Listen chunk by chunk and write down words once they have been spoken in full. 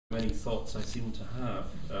many thoughts I seem to have.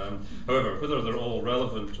 However, whether they're all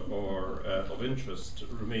relevant or of interest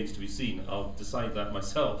remains to be seen. I'll decide that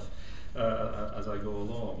myself as I go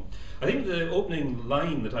along. I think the opening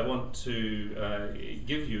line that I want to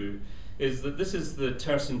give you is that this is the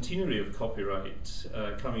tercentenary of copyright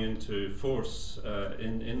coming into force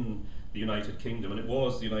in the United Kingdom, and it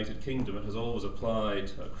was the United Kingdom. It has always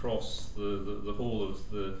applied across the whole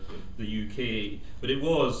of the UK, but it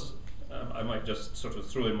was, I might just sort of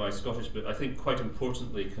throw in my Scottish bit, I think quite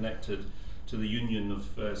importantly connected to the Union of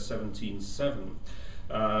 1707.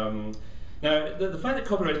 Now, the fact that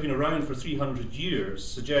copyright has been around for 300 years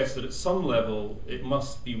suggests that at some level it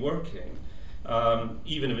must be working,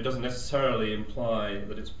 even if it doesn't necessarily imply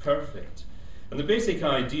that it's perfect. And the basic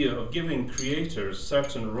idea of giving creators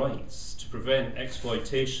certain rights to prevent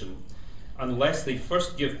exploitation unless they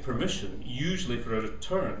first give permission, usually for a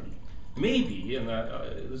return, may be, and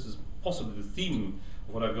this is possibly the theme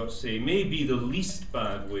of what I've got to say, may be the least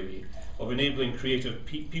bad way of enabling creative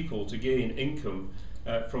people to gain income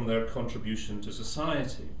from their contribution to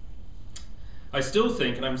society. I still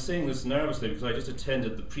think, and I'm saying this nervously because I just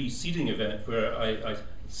attended the preceding event where I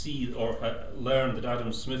see or learned that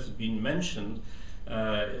Adam Smith had been mentioned,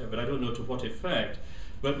 but I don't know to what effect.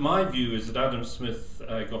 But my view is that Adam Smith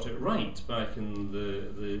got it right back in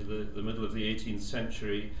the middle of the 18th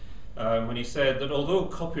century when he said that although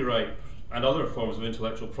copyright and other forms of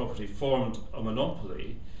intellectual property formed a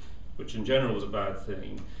monopoly, which in general was a bad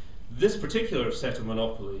thing, this particular set of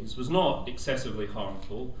monopolies was not excessively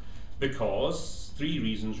harmful because, three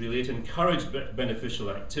reasons really: it encouraged beneficial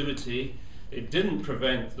activity, it didn't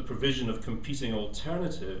prevent the provision of competing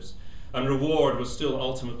alternatives, and reward was still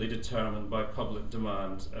ultimately determined by public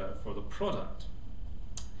demand for the product.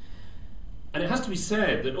 And it has to be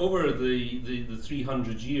said that over the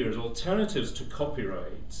 300 years, alternatives to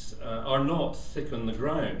copyright are not thick on the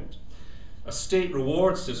ground. A state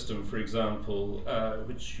reward system, for example,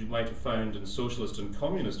 which you might have found in socialist and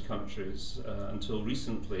communist countries until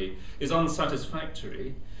recently, is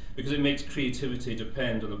unsatisfactory because it makes creativity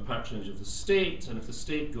depend on the patronage of the state, and if the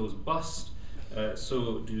state goes bust,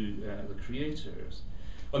 so do the creators.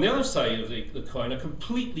 On the other side of the coin, a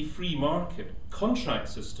completely free market, contract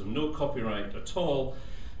system, no copyright at all,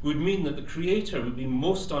 would mean that the creator would be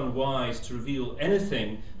most unwise to reveal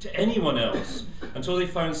anything to anyone else until they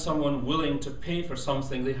found someone willing to pay for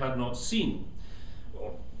something they had not seen.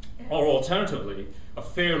 Or alternatively, a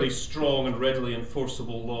fairly strong and readily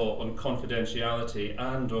enforceable law on confidentiality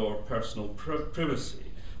and or personal privacy,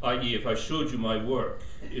 i.e. if I showed you my work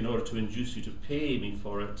in order to induce you to pay me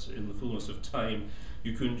for it in the fullness of time,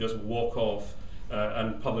 you couldn't just walk off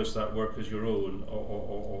and publish that work as your own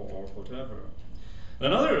or whatever.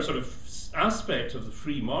 Another sort of aspect of the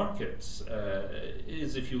free market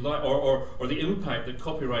is, if you like, or the impact that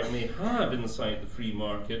copyright may have inside the free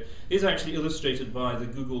market is actually illustrated by the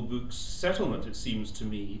Google Books settlement, it seems to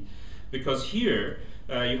me, because here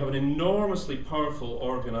you have an enormously powerful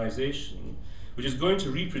organization which is going to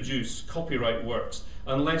reproduce copyright works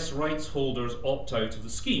unless rights holders opt out of the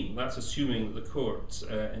scheme. That's assuming that the court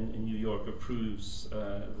in New York approves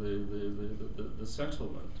the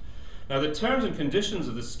settlement. Now, the terms and conditions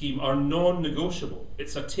of the scheme are non-negotiable.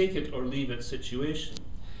 It's a take it or leave it situation.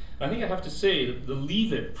 I think I have to say that the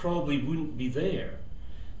leave it probably wouldn't be there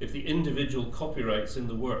if the individual copyrights in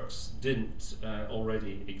the works didn't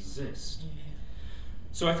already exist.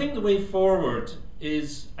 So I think the way forward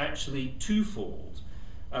is actually twofold.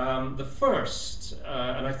 The first,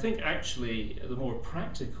 and I think actually the more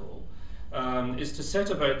practical, is to set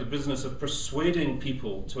about the business of persuading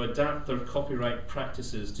people to adapt their copyright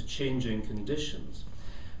practices to changing conditions.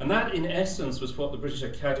 And that, in essence, was what the British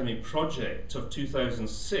Academy project of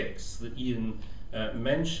 2006 that Ian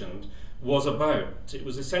mentioned was about. It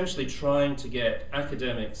was essentially trying to get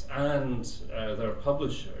academics and their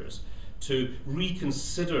publishers to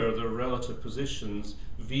reconsider their relative positions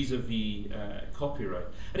vis-a-vis copyright.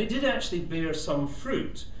 And it did actually bear some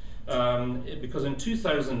fruit. Because in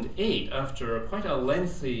 2008, after quite a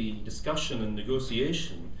lengthy discussion and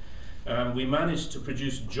negotiation, we managed to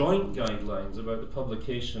produce joint guidelines about the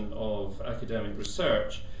publication of academic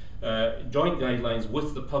research, joint guidelines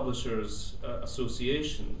with the Publishers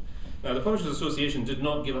Association. Now, the Publishers Association did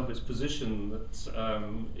not give up its position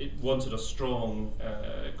that it wanted a strong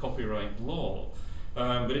copyright law,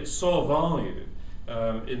 but it saw value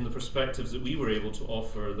in the perspectives that we were able to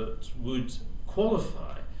offer that would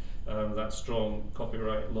qualify that strong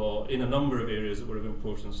copyright law in a number of areas that were of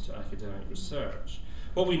importance to academic research.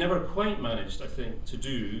 What we never quite managed, I think, to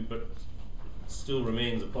do, but still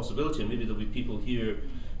remains a possibility, and maybe there'll be people here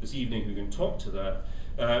this evening who can talk to that,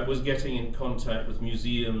 was getting in contact with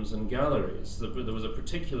museums and galleries. There was a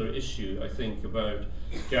particular issue, I think, about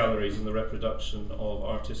galleries and the reproduction of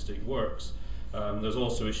artistic works. There's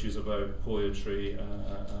also issues about poetry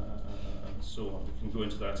and so on. We can go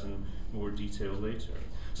into that in more detail later.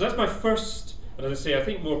 So that's my first, and as I say, I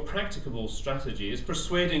think more practicable strategy, is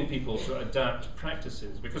persuading people to adapt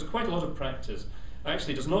practices, because quite a lot of practice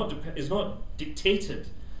actually is not dictated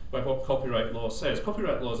by what copyright law says.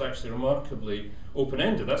 Copyright law is actually remarkably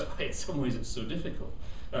open-ended. That's why in some ways it's so difficult.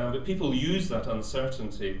 But people use that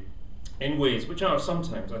uncertainty in ways which are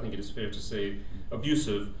sometimes, I think it is fair to say,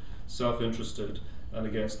 abusive, self-interested, and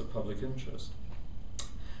against the public interest.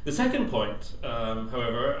 The second point,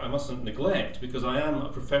 however, I mustn't neglect, because I am a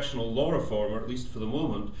professional law reformer, at least for the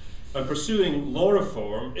moment, and pursuing law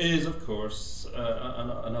reform is, of course,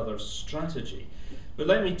 another strategy. But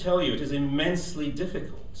let me tell you, it is immensely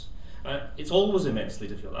difficult. It's always immensely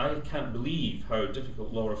difficult. I can't believe how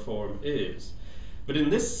difficult law reform is. But in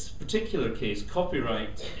this particular case,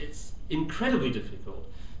 copyright, it's incredibly difficult,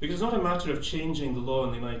 because it's not a matter of changing the law in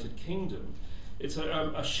the United Kingdom. It's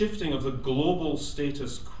a shifting of the global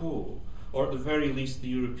status quo, or at the very least the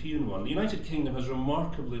European one. The United Kingdom has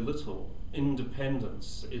remarkably little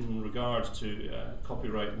independence in regard to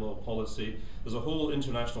copyright law policy. There's a whole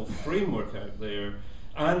international framework out there,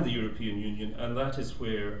 and the European Union, and that is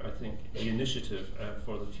where I think the initiative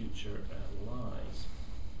for the future lies.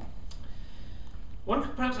 One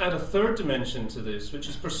could perhaps add a third dimension to this, which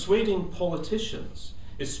is persuading politicians,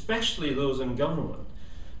 especially those in government,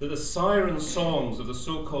 that the siren songs of the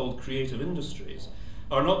so-called creative industries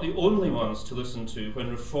are not the only ones to listen to when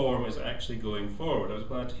reform is actually going forward. I was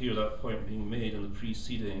glad to hear that point being made in the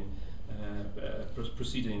preceding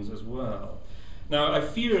proceedings as well. Now, I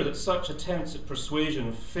fear that such attempts at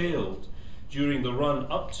persuasion failed during the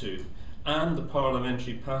run up to and the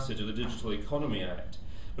parliamentary passage of the Digital Economy Act.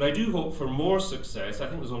 But I do hope for more success, I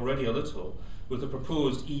think there's already a little, with the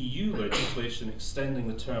proposed EU legislation extending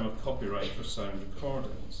the term of copyright for sound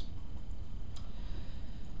recordings.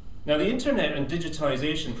 Now, the internet and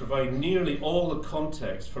digitization provide nearly all the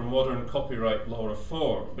context for modern copyright law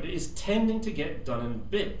reform, but it is tending to get done in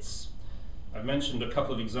bits. I've mentioned a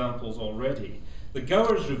couple of examples already. The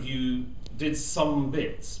Gowers Review did some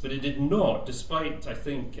bits, but it did not, despite, I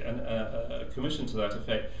think, a commission to that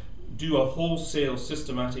effect, do a wholesale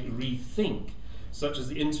systematic rethink, such as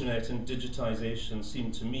the internet and digitization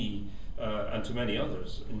seem to me, and to many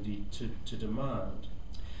others, indeed, to demand.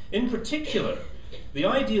 In particular, the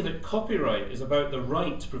idea that copyright is about the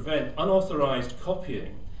right to prevent unauthorized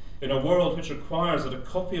copying in a world which requires that a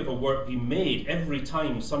copy of a work be made every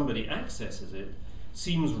time somebody accesses it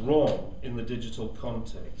seems wrong in the digital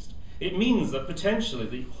context. It means that potentially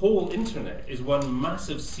the whole internet is one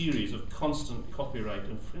massive series of constant copyright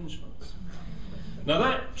infringements. Now,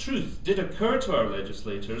 that truth did occur to our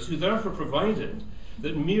legislators, who therefore provided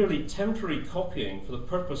that merely temporary copying for the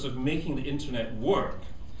purpose of making the internet work,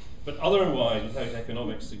 but otherwise without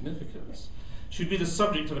economic significance, should be the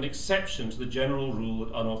subject of an exception to the general rule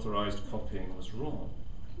that unauthorized copying was wrong.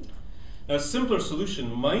 Now, a simpler solution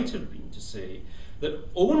might have been to say that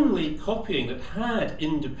only copying that had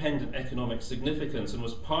independent economic significance and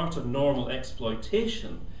was part of normal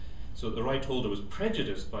exploitation, so that the right holder was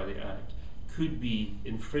prejudiced by the act, could be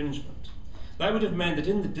infringement. That would have meant that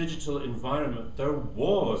in the digital environment there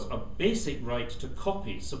was a basic right to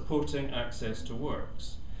copy supporting access to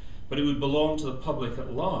works, but it would belong to the public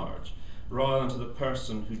at large rather than to the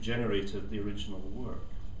person who generated the original work.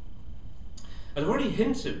 As I've already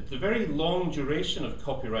hinted, the very long duration of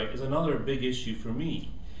copyright is another big issue for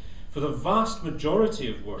me. For the vast majority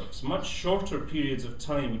of works, much shorter periods of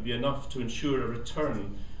time would be enough to ensure a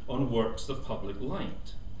return on works the public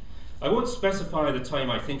liked. I won't specify the time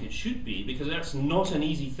I think it should be, because that's not an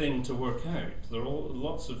easy thing to work out. There are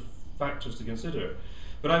lots of factors to consider.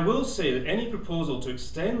 But I will say that any proposal to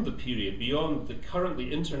extend the period beyond the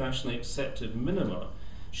currently internationally accepted minima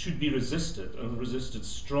should be resisted, and resisted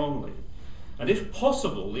strongly. And if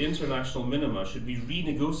possible, the international minima should be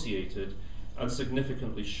renegotiated and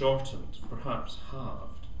significantly shortened, perhaps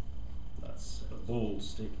halved. That's a bold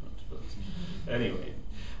statement, but anyway.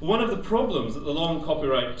 One of the problems that the long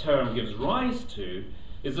copyright term gives rise to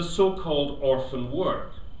is the so-called orphan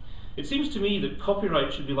work. It seems to me that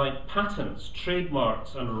copyright should be like patents,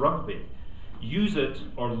 trademarks, and rugby. Use it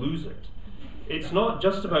or lose it. It's not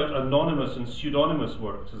just about anonymous and pseudonymous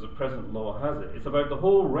works, as the present law has it. It's about the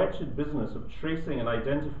whole wretched business of tracing and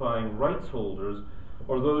identifying rights holders,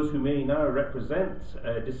 or those who may now represent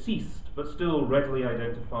deceased but still readily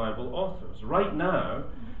identifiable authors. Right now,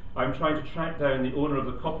 I'm trying to track down the owner of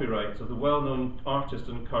the copyrights of the well-known artist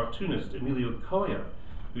and cartoonist Emilio Coya,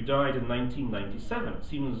 who died in 1997. It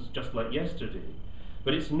seems just like yesterday.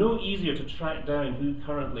 But it's no easier to track down who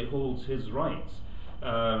currently holds his rights,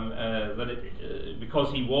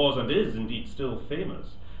 because he was and is indeed still famous.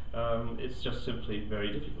 It's just simply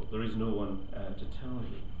very difficult. There is no one to tell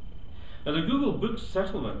you. Now, the Google Books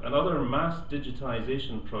settlement and other mass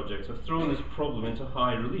digitization projects have thrown this problem into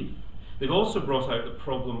high relief. They've also brought out the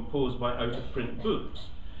problem posed by out-of-print books.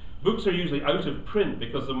 Books are usually out of print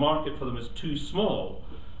because the market for them is too small,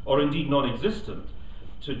 or indeed non-existent,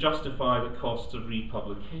 to justify the costs of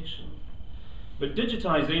republication. But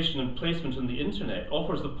digitization and placement on the internet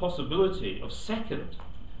offers the possibility of second,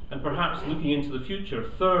 and perhaps looking into the future,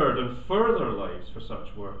 third and further lives for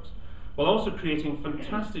such works, while also creating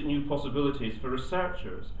fantastic new possibilities for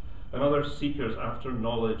researchers and other seekers after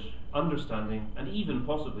knowledge, understanding, and even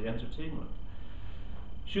possibly entertainment.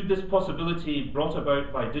 Should this possibility brought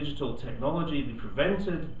about by digital technology be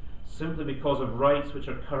prevented simply because of rights which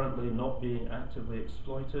are currently not being actively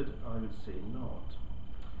exploited? I would say not.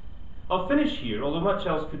 I'll finish here, although much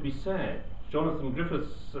else could be said. Jonathan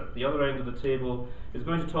Griffiths, at the other end of the table, is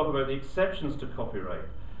going to talk about the exceptions to copyright,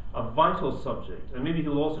 a vital subject, and maybe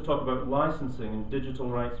he'll also talk about licensing and digital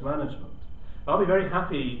rights management. I'll be very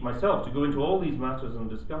happy myself to go into all these matters and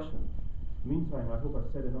discussion. Meantime, I hope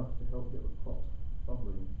I've said enough to help get the pot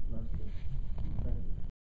bubbling nicely. Thank you.